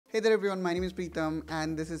Hey there everyone, my name is Pritam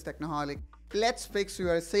and this is Technoholic. Let's fix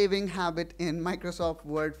your saving habit in Microsoft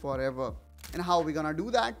Word forever. And how are we gonna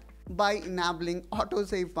do that? By enabling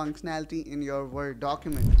AutoSave functionality in your Word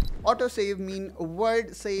document. AutoSave means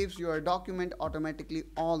Word saves your document automatically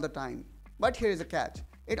all the time. But here is a catch.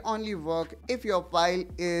 It only works if your file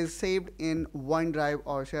is saved in OneDrive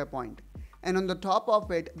or SharePoint. And on the top of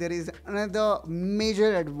it, there is another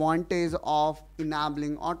major advantage of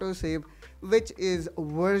enabling autosave, which is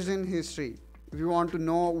version history. If you want to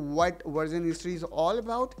know what version history is all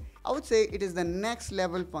about, I would say it is the next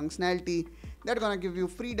level functionality that's gonna give you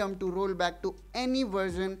freedom to roll back to any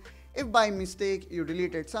version if by mistake you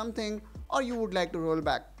deleted something or you would like to roll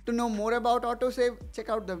back. To know more about autosave, check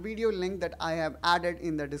out the video link that I have added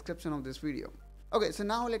in the description of this video. Okay, so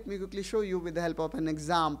now let me quickly show you with the help of an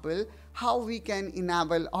example how we can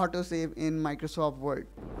enable autosave in Microsoft Word.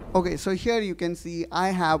 Okay, so here you can see I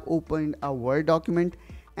have opened a Word document,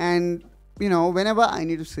 and whenever I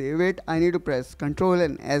need to save it, I need to press Ctrl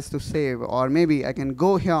and S to save, or maybe I can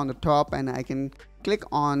go here on the top and I can click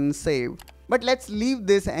on save. But let's leave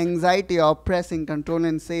this anxiety of pressing Ctrl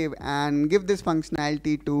and save and give this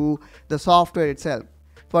functionality to the software itself.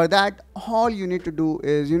 For that, all you need to do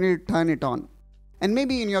is you need to turn it on. And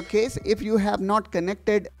maybe in your case, if you have not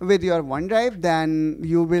connected with your OneDrive, then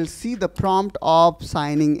you will see the prompt of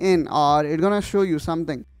signing in, or it's gonna show you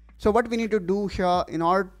something. So what we need to do here in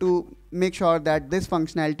order to make sure that this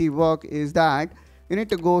functionality work is that you need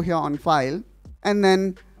to go here on file and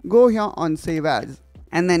then go here on save as.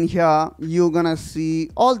 And then here you're gonna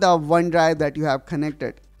see all the OneDrive that you have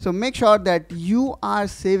connected. So make sure that you are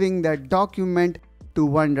saving that document to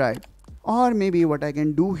OneDrive. Or maybe what I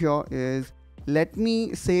can do here is let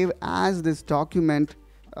me save as this document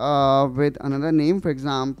with another name. For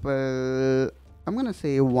example, I'm gonna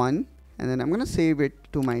say 1, and then I'm gonna save it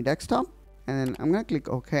to my desktop, and then I'm gonna click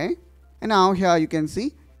OK. And now here you can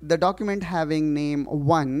see the document having name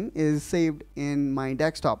 1 is saved in my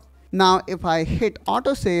desktop. Now if I hit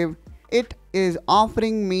autosave, it is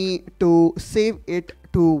offering me to save it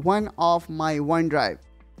to one of my OneDrive.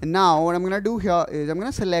 And now what I'm gonna do here is I'm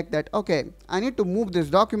gonna select that, okay, I need to move this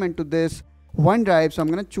document to this OneDrive, so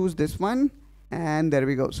I'm going to choose this one, and there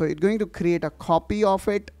we go. So it's going to create a copy of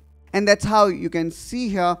it, and that's how you can see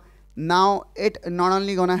here. Now it not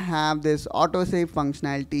only going to have this autosave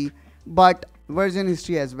functionality but version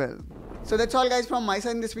history as well. So that's all guys from my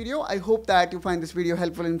side in this video. I hope that you find this video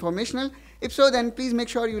helpful and informational. If so, then please make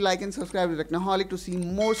sure you like and subscribe to Technoholic to see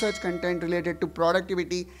more such content related to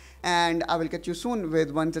productivity, and I will catch you soon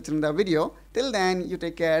with one such another video. Till then, you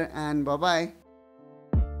take care and bye bye.